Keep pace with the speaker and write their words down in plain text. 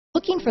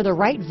Looking for the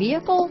right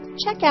vehicle?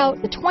 Check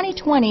out the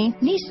 2020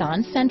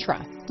 Nissan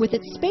Sentra. With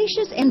its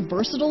spacious and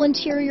versatile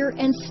interior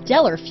and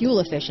stellar fuel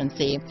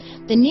efficiency,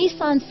 the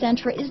Nissan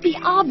Sentra is the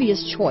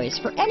obvious choice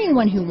for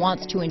anyone who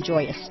wants to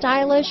enjoy a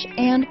stylish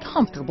and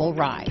comfortable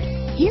ride.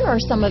 Here are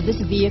some of this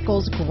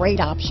vehicle's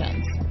great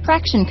options: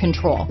 traction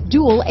control,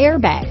 dual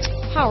airbags,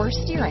 power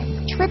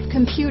steering, trip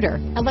computer,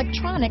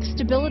 electronic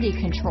stability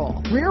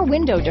control, rear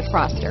window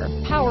defroster,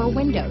 power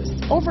windows,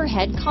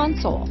 overhead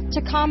console,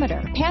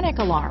 tachometer, panic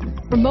alarm,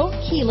 remote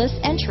keyless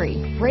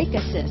entry, brake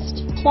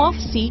assist, cloth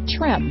seat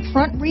trim,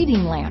 front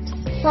reading lamps,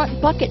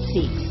 front bucket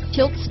seats,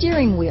 tilt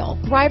steering wheel,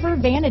 driver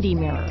vanity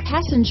mirror,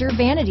 passenger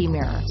vanity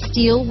mirror,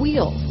 steel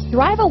wheels.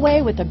 Drive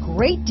away with a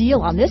great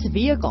deal on this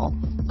vehicle.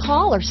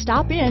 Call or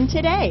stop in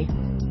today.